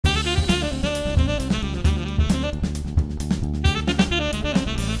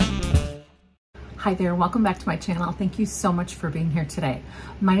Hi there, welcome back to my channel. Thank you so much for being here today.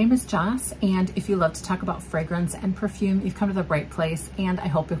 My name is Joss, and if you love to talk about fragrance and perfume, you've come to the right place, and I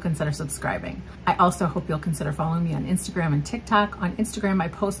hope you'll consider subscribing. I also hope you'll consider following me on Instagram and TikTok. On Instagram, I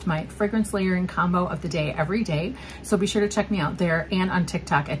post my fragrance layering combo of the day every day, so be sure to check me out there, and on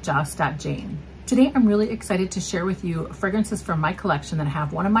TikTok at joss.jane. Today, I'm really excited to share with you fragrances from my collection that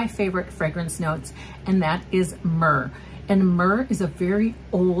have one of my favorite fragrance notes, and that is myrrh. And myrrh is a very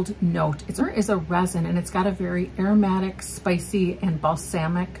old note. Myrrh is a resin, and it's got a very aromatic, spicy, and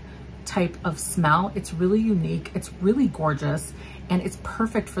balsamic type of smell. It's really unique, it's really gorgeous, and it's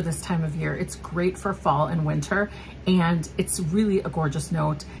perfect for this time of year. It's great for fall and winter, and it's really a gorgeous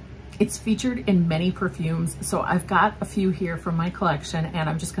note. It's featured in many perfumes, so I've got a few here from my collection, and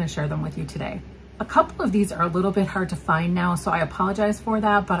I'm just gonna share them with you today. A couple of these are a little bit hard to find now, so I apologize for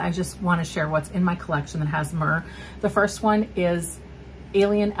that, but I just want to share what's in my collection that has myrrh. The first one is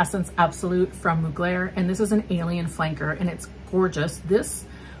Alien Essence Absolute from Mugler, and this is an alien flanker, and it's gorgeous. This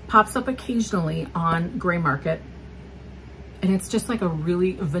pops up occasionally on Gray Market, and it's just like a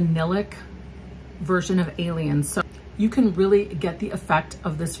really vanillic version of Alien. So you can really get the effect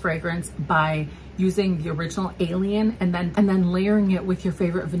of this fragrance by using the original Alien and then layering it with your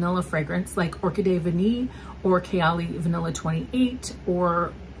favorite vanilla fragrance like Orchidée Vanille or Kayali Vanilla 28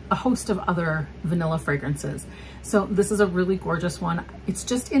 or a host of other vanilla fragrances. So this is a really gorgeous one. It's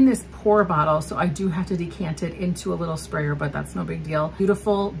just in this pour bottle, so I do have to decant it into a little sprayer, but that's no big deal.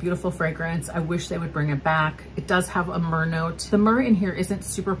 Beautiful, beautiful fragrance. I wish they would bring it back. It does have a myrrh note. The myrrh in here isn't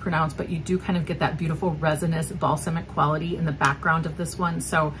super pronounced, but you do kind of get that beautiful resinous balsamic quality in the background of this one.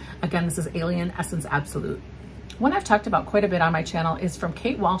 So again, this is Alien Essence Absolute. One I've talked about quite a bit on my channel is from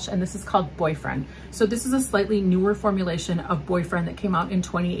Kate Walsh, and this is called Boyfriend. So this is a slightly newer formulation of Boyfriend that came out in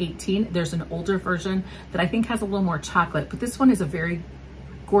 2018. There's an older version that I think has a little more chocolate, but this one is a very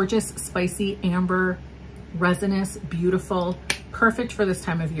gorgeous, spicy, amber, resinous, beautiful, perfect for this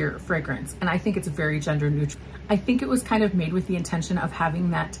time of year fragrance. And I think it's very gender neutral. I think it was kind of made with the intention of having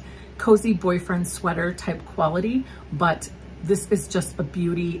that cozy boyfriend sweater type quality, but this is just a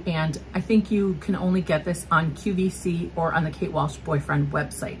beauty, and I think you can only get this on QVC or on the Kate Walsh Boyfriend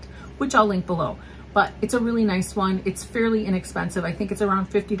website, which I'll link below. But it's a really nice one. It's fairly inexpensive. I think it's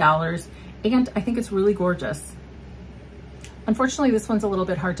around $50, and I think it's really gorgeous. Unfortunately, this one's a little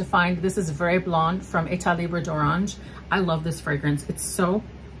bit hard to find. This is Vraie Blonde from Etat Libre d'Orange. I love this fragrance. It's so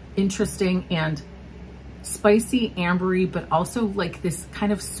interesting and spicy, ambery, but also like this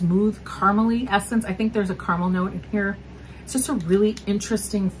kind of smooth caramely essence. I think there's a caramel note in here. It's just a really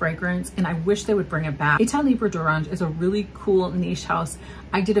interesting fragrance, and I wish they would bring it back. Etat Libre d'Orange is a really cool niche house.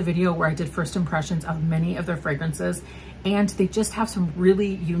 I did a video where I did first impressions of many of their fragrances, and they just have some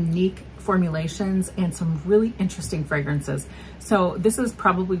really unique formulations and some really interesting fragrances. So this is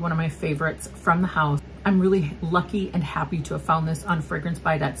probably one of my favorites from the house. I'm really lucky and happy to have found this on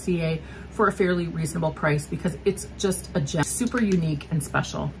fragrancebuy.ca for a fairly reasonable price because it's just a gem, super unique and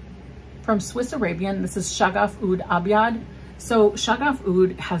special. From Swiss Arabian, this is Shaghaf Oud Abyad. So Shaghaf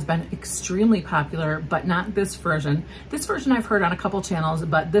Oud has been extremely popular, but not this version. This version I've heard on a couple channels,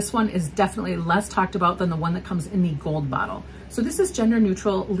 but this one is definitely less talked about than the one that comes in the gold bottle. So this is gender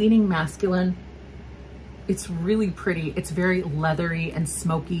neutral, leaning masculine. It's really pretty. It's very leathery and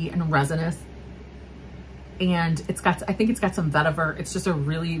smoky and resinous. And it's got, I think it's got some vetiver. It's just a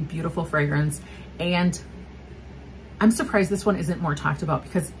really beautiful fragrance. And I'm surprised this one isn't more talked about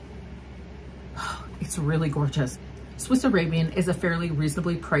because it's really gorgeous. Swiss Arabian is a fairly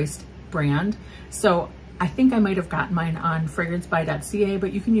reasonably priced brand, so I think I might have gotten mine on fragrancebuy.ca,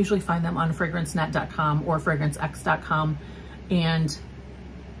 but you can usually find them on fragrancenet.com or fragrancex.com and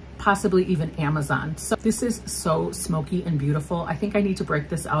possibly even Amazon. So this is so smoky and beautiful. I think I need to break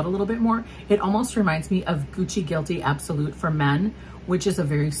this out a little bit more. It almost reminds me of Gucci Guilty Absolute for men, which is a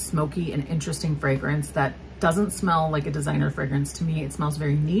very smoky and interesting fragrance that doesn't smell like a designer fragrance to me. It smells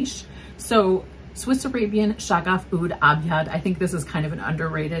very niche. So Swiss Arabian Shaghaf Oud Abyad, I think this is kind of an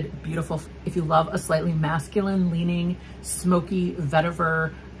underrated, beautiful, if you love a slightly masculine leaning, smoky,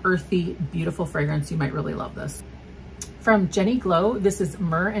 vetiver, earthy, beautiful fragrance, you might really love this. From Jenny Glow, this is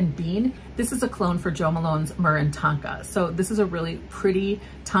Myrrh and Bean. This is a clone for Jo Malone's Myrrh and Tonka. So this is a really pretty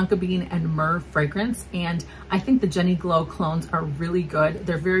tonka bean and myrrh fragrance, and I think the Jenny Glow clones are really good.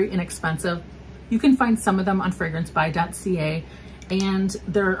 They're very inexpensive. You can find some of them on fragrancebuy.ca, and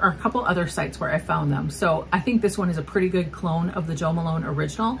there are a couple other sites where I found them. So I think this one is a pretty good clone of the Jo Malone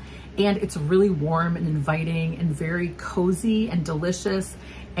original, and it's really warm and inviting and very cozy and delicious.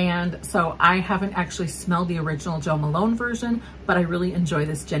 And so I haven't actually smelled the original Jo Malone version, but I really enjoy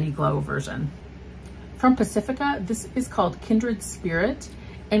this Jenny Glow version. From Pacifica, this is called Kindred Spirit,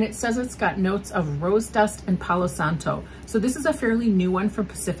 and it says it's got notes of rose dust and Palo Santo. So this is a fairly new one from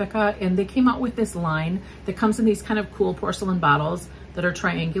Pacifica, and they came out with this line that comes in these kind of cool porcelain bottles that are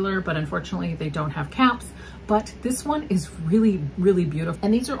triangular, but unfortunately they don't have caps. But this one is really, really beautiful.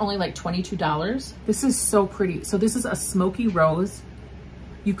 And these are only like $22. This is so pretty. So this is a smoky rose.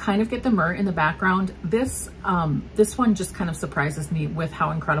 You kind of get the myrrh in the background. This one just kind of surprises me with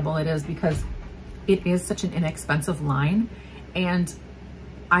how incredible it is, because it is such an inexpensive line, and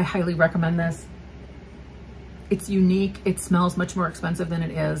I highly recommend this. It's unique. It smells much more expensive than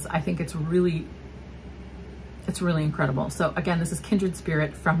it is. I think it's really incredible. So again, this is Kindred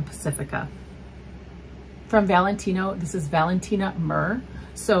Spirit from Pacifica. From Valentino, this is Valentina Myrrh.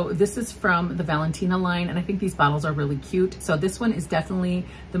 So this is from the Valentina line, and I think these bottles are really cute. So this one is definitely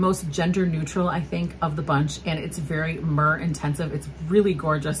the most gender neutral, I think, of the bunch, and it's very myrrh intensive. It's really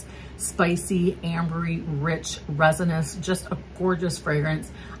gorgeous, spicy, ambery, rich, resinous, just a gorgeous fragrance.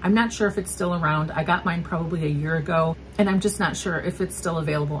 I'm not sure if it's still around. I got mine probably a year ago, and I'm just not sure if it's still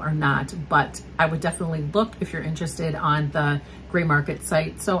available or not, but I would definitely look if you're interested on the gray market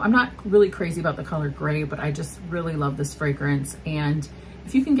site. So I'm not really crazy about the color gray, but I just really love this fragrance, and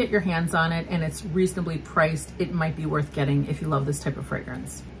if you can get your hands on it and it's reasonably priced, it might be worth getting if you love this type of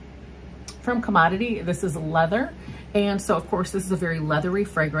fragrance. From Commodity, this is leather. And so of course this is a very leathery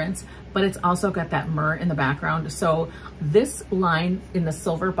fragrance, but it's also got that myrrh in the background. So this line in the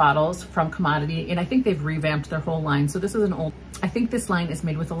silver bottles from Commodity, and I think they've revamped their whole line. So this is an old, I think this line is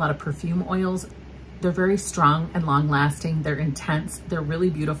made with a lot of perfume oils. They're very strong and long lasting. They're intense. They're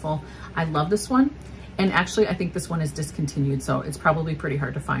really beautiful. I love this one. And actually, I think this one is discontinued, so it's probably pretty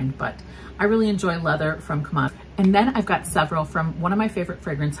hard to find, but I really enjoy leather from Commodity. And then I've got several from one of my favorite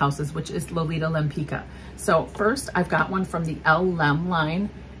fragrance houses, which is Lolita Lempicka. So first, I've got one from the Elle line,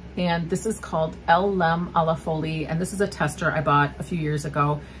 and this is called Elle à la Folie, and this is a tester I bought a few years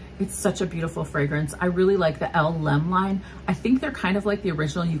ago. It's such a beautiful fragrance. I really like the Elle line. I think they're kind of like the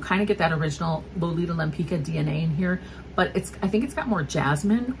original. You kind of get that original Lolita Lempicka DNA in here, but I think it's got more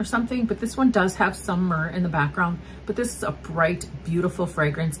jasmine or something, but this one does have some myrrh in the background, but this is a bright, beautiful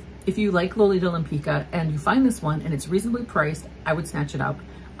fragrance. If you like Lolita Lempicka and you find this one and it's reasonably priced, I would snatch it up.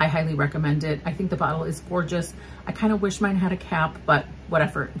 I highly recommend it. I think the bottle is gorgeous. I kind of wish mine had a cap, but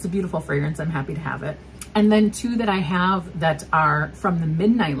whatever. It's a beautiful fragrance. I'm happy to have it. And then two that I have that are from the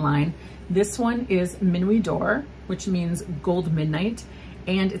Midnight line. This one is Minuit d'Or, which means gold midnight,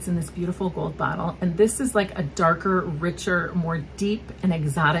 and it's in this beautiful gold bottle. And this is like a darker, richer, more deep and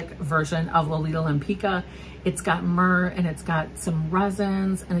exotic version of Lolita Lempicka. It's got myrrh and it's got some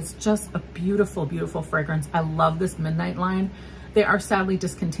resins, and it's just a beautiful, beautiful fragrance. I love this Midnight line. They are sadly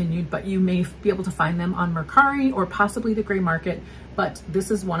discontinued, but you may be able to find them on Mercari or possibly the gray market, but this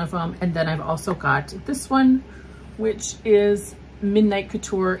is one of them. And then I've also got this one, which is Midnight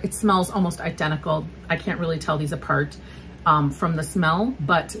Couture. It smells almost identical. I can't really tell these apart from the smell,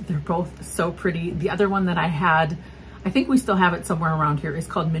 but they're both so pretty. The other one that I had, I think we still have it somewhere around here, is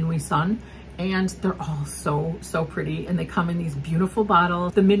called Minuit Sun. And they're all so pretty, and they come in these beautiful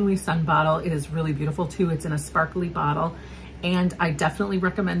bottles. The Minuit Sun bottle, it is really beautiful too. It's in a sparkly bottle. And I definitely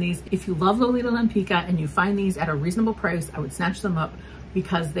recommend these. If you love Lolita Lempicka and you find these at a reasonable price, I would snatch them up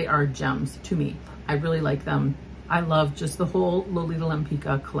because they are gems to me. I really like them. I love just the whole Lolita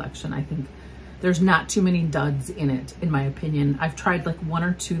Lempicka collection. I think there's not too many duds in it, in my opinion. I've tried like one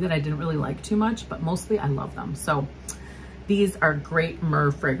or two that I didn't really like too much, but mostly I love them. So these are great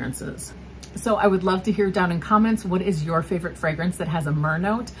myrrh fragrances. So I would love to hear down in comments, what is your favorite fragrance that has a myrrh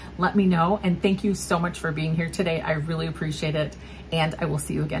note? Let me know. And thank you so much for being here today. I really appreciate it. And I will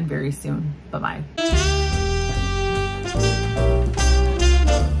see you again very soon. Bye-bye.